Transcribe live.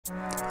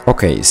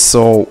Okay,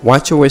 so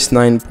watchOS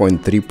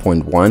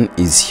 9.3.1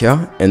 is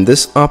here, and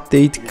this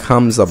update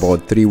comes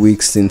about 3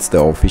 weeks since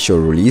the official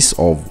release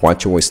of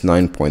watchOS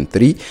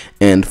 9.3.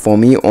 And for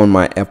me, on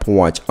my Apple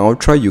Watch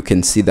Ultra, you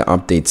can see the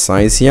update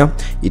size here.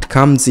 It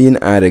comes in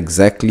at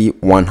exactly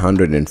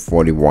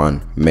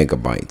 141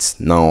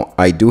 megabytes. Now,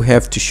 I do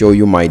have to show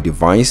you my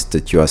device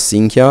that you are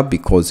seeing here,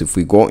 because if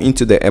we go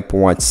into the Apple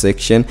Watch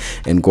section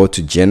and go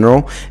to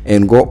General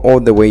and go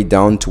all the way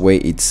down to where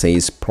it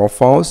says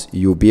Profiles,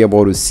 you'll be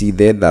able to see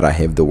there that I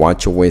have the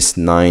watchOS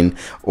 9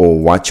 or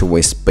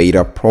watchOS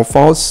beta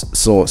profiles.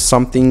 So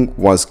something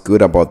was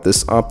good about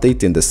this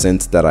update in the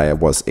sense that I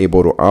was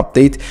able to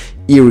update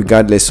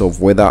irregardless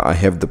of whether I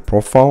have the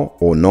profile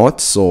or not.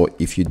 So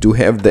if you do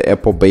have the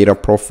Apple beta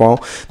profile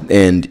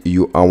and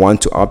you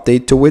want to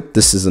update to it,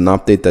 this is an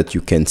update that you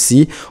can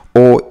see.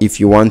 Or if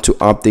you want to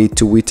update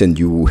to it and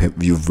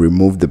you've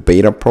removed the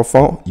beta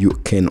profile, you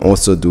can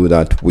also do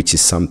that, which is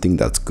something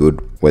that's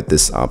good with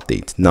this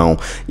update. Now,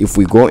 if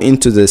we go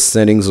into the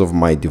settings of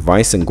my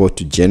device and go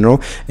to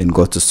General and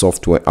go to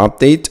Software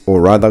Update,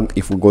 or rather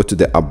if we go to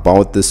the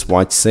About This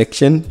Watch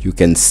section, you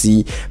can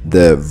see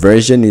the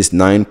version is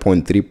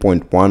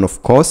 9.3.1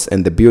 of course,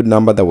 and the build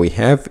number that we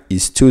have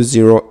is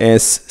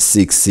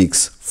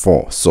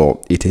 20S664.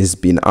 So it has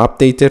been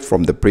updated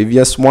from the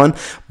previous one.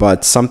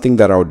 But something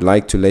that I would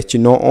like to let you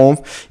know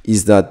of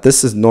is that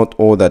this is not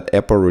all that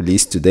Apple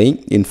released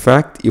today. In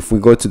fact, if we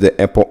go to the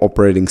Apple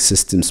operating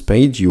systems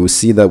page, you will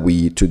see that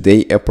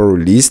today Apple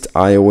released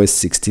iOS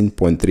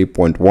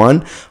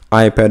 16.3.1,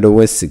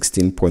 iPadOS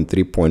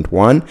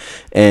 16.3.1,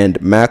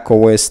 and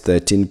macOS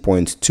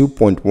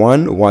 13.2.1,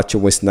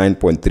 watchOS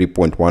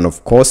 9.3.1.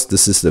 Of course,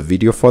 this is the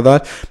video for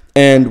that.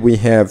 And we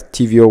have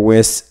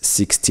tvOS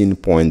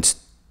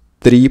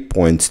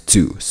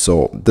 16.3.2.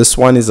 So this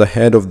one is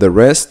ahead of the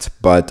rest,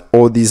 but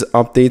all these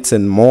updates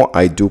and more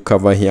I do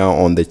cover here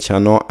on the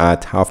channel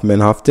at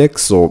Halfman Half Tech.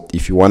 So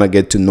if you want to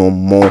get to know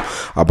more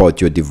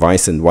about your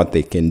device and what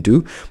they can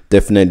do,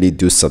 definitely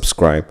do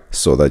subscribe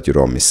so that you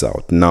don't miss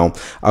out. Now,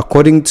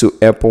 according to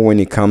Apple,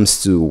 when it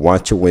comes to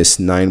watchOS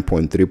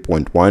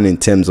 9.3.1, in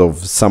terms of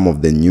some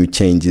of the new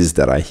changes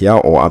that are here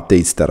or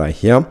updates that are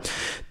here,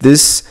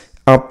 this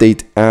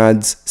update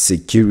adds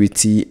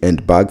security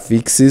and bug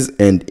fixes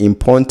and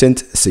important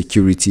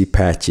security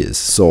patches.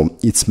 So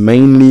it's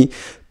mainly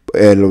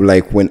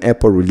like when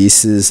Apple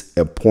releases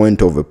a point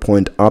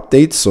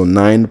update. So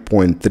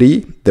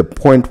 9.3, the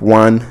point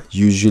 1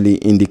 usually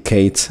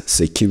indicates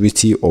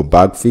security or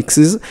bug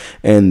fixes,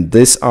 and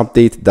this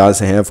update does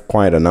have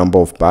quite a number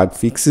of bug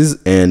fixes.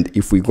 And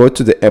if we go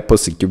to the Apple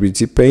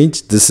security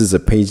page, this is a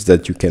page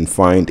that you can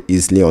find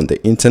easily on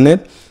the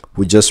internet.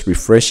 We just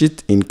refresh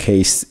it in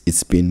case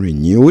it's been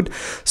renewed.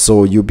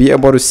 So you'll be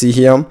able to see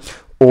here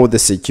all the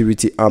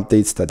security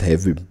updates that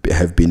have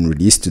been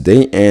released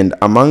today, and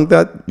among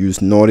that you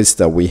notice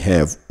that we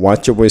have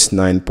watchOS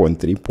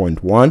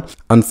 9.3.1.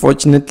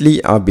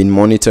 Unfortunately, I've been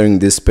monitoring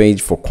this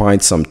page for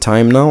quite some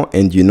time now,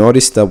 and you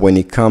notice that when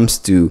it comes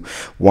to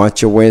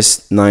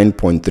watchOS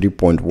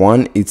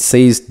 9.3.1, it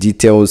says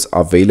details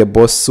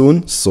available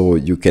soon. So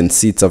you can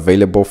see it's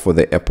available for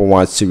the Apple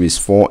Watch Series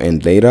 4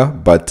 and later,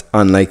 but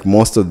unlike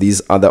most of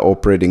these other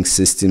operating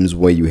systems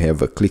where you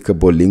have a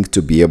clickable link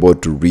to be able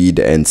to read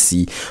and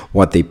see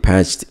what they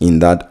patched in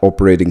that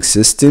operating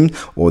system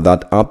or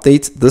that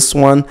update, this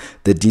one,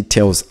 the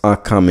details are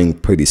coming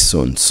pretty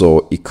soon.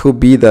 So it could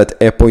be that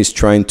Apple is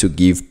trying to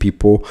give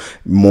people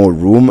more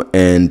room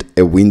and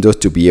a window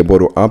to be able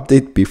to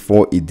update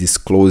before it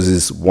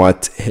discloses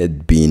what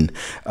had been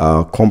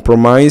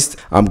compromised.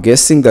 I'm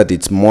guessing that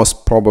it's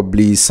most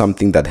probably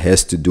something that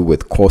has to do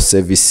with core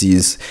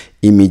services,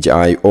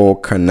 Image.io,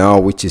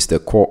 Canal, which is the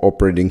core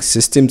operating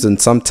systems,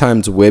 and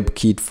sometimes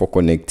WebKit for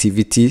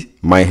connectivity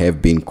might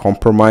have been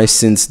compromised,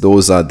 since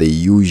those are the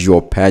usual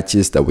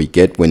patches that we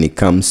get when it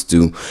comes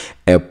to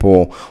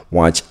Apple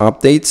Watch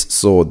updates.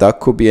 So that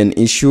could be an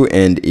issue,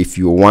 and if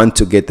you want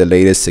to get the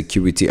latest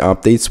security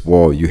updates,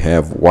 well, you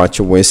have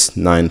watchOS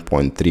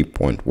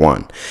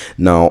 9.3.1.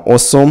 Now,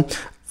 also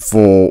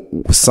for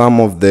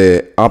some of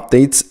the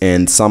updates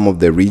and some of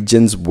the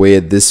regions where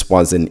this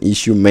was an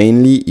issue,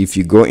 mainly if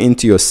you go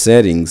into your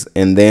settings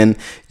and then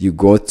you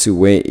go to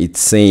where it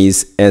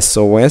says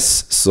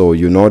SOS. So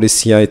you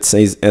notice here it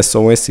says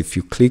SOS. If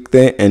you click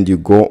there and you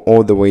go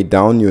all the way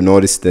down, you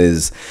notice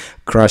there's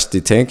crash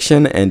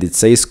detection and it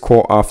says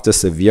call after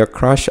severe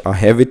crash. I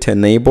have it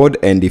enabled,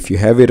 and if you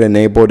have it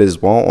enabled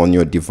as well on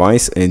your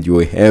device and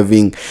you're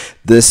having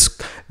this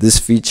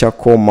feature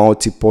call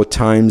multiple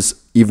times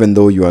even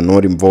though you are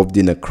not involved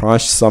in a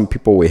crash, some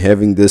people were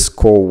having this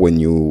call when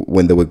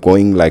they were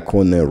going like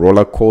on a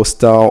roller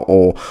coaster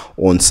or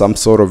on some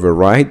sort of a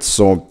ride.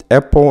 So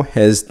Apple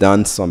has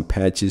done some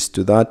patches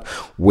to that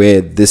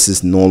where this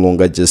is no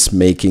longer just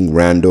making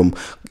random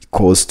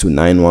calls to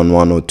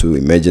 911 or to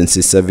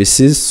emergency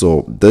services.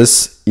 So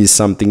this is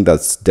something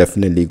that's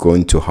definitely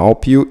going to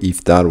help you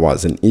if that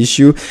was an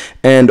issue.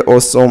 And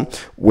also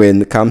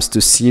when it comes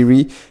to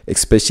Siri,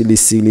 especially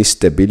Siri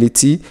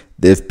stability,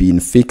 There've been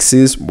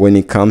fixes when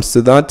it comes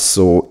to that.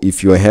 So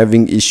if you're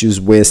having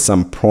issues where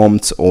some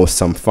prompts or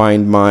some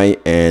Find My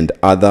and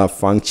other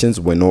functions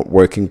were not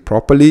working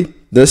properly,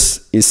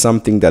 this is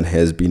something that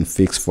has been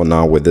fixed for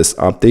now with this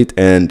update.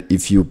 And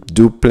if you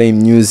do play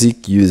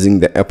music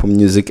using the Apple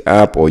Music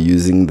app or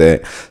using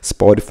the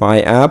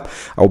Spotify app,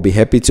 I'll be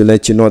happy to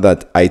let you know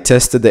that I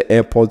tested the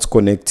AirPods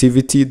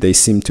connectivity. They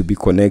seem to be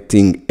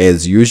connecting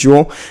as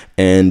usual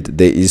and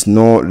there is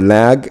no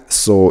lag.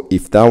 So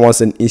if that was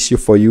an issue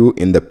for you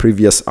in the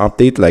previous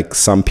update, like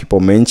some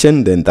people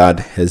mentioned, then that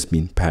has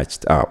been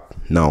patched up.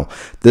 Now,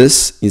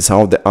 this is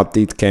how the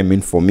update came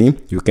in for me.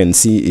 You can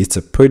see it's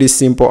a pretty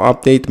simple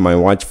update. My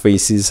watch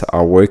faces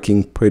are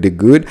working pretty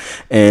good.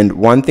 And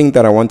one thing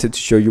that I wanted to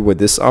show you with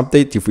this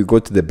update, if we go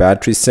to the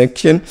battery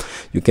section,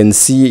 you can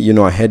see, you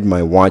know, I had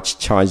my watch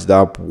charged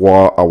up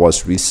while I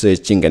was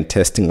researching and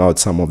testing out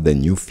some of the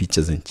new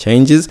features and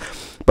changes.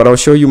 But I'll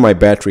show you my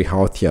battery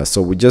health here.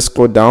 So we just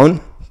go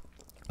down.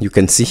 You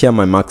can see here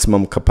my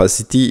maximum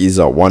capacity is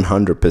at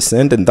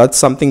 100%, and that's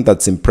something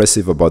that's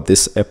impressive about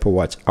this Apple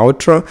Watch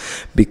Ultra,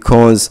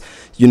 because,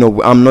 you know,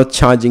 I'm not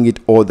charging it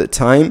all the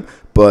time,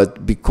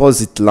 but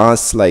because it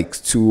lasts like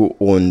 2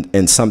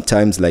 and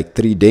sometimes like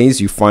 3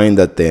 days, you find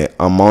that the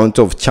amount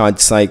of charge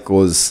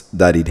cycles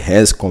that it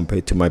has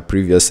compared to my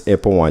previous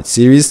Apple Watch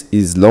series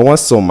is lower.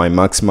 So my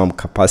maximum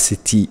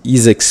capacity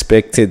is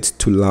expected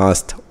to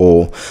last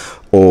or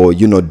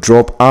you know,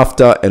 drop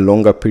after a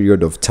longer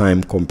period of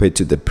time compared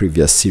to the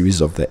previous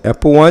series of the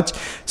Apple Watch.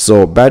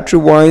 So battery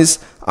wise,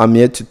 I'm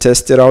yet to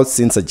test it out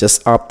since I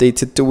just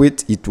updated to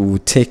it. It will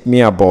take me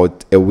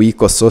about a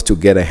week or so to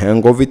get a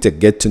hang of it, to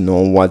get to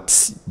know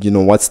what's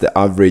the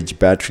average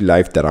battery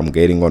life that I'm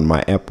getting on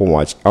my Apple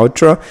Watch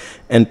Ultra.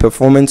 And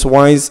performance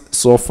wise,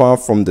 so far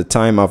from the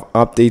time I've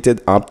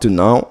updated up to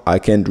now, I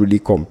can't really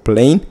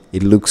complain.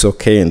 It looks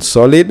okay and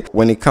solid.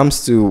 When it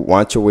comes to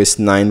watchOS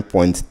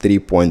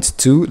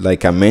 9.3.2,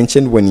 like I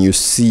mentioned, when you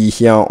see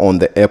here on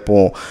the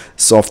Apple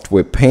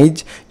software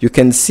page, you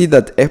can see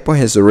that Apple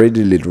has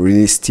already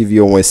released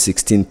tvOS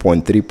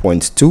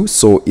 16.3.2,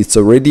 so it's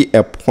already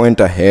a point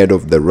ahead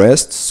of the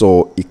rest.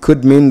 So it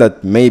could mean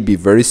that maybe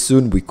very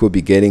soon we could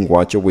be getting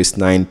watchOS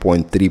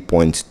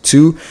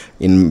 9.3.2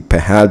 in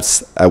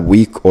perhaps a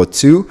week or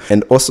two.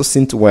 And also,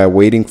 since we're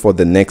waiting for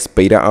the next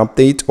beta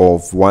update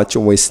of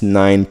watchOS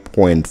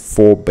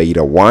 9.4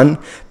 beta 1,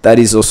 that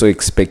is also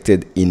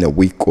expected in a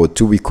week or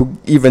two. We could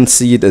even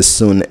see it as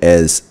soon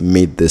as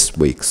mid this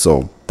week.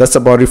 So that's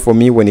about it for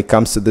me when it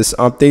comes to this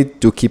update.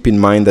 Do keep in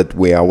mind that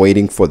we are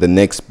waiting for the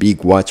next big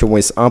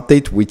watchOS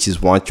update, which is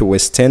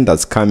watchOS 10,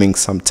 that's coming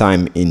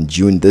sometime in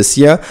June this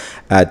year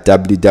at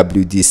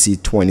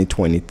wwdc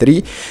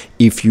 2023.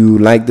 If you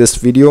like this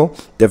video,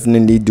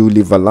 definitely do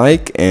leave a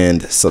like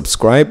and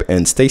subscribe,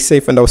 and stay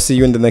safe, and I'll see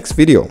you in the next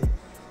video.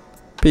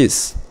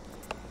 Peace.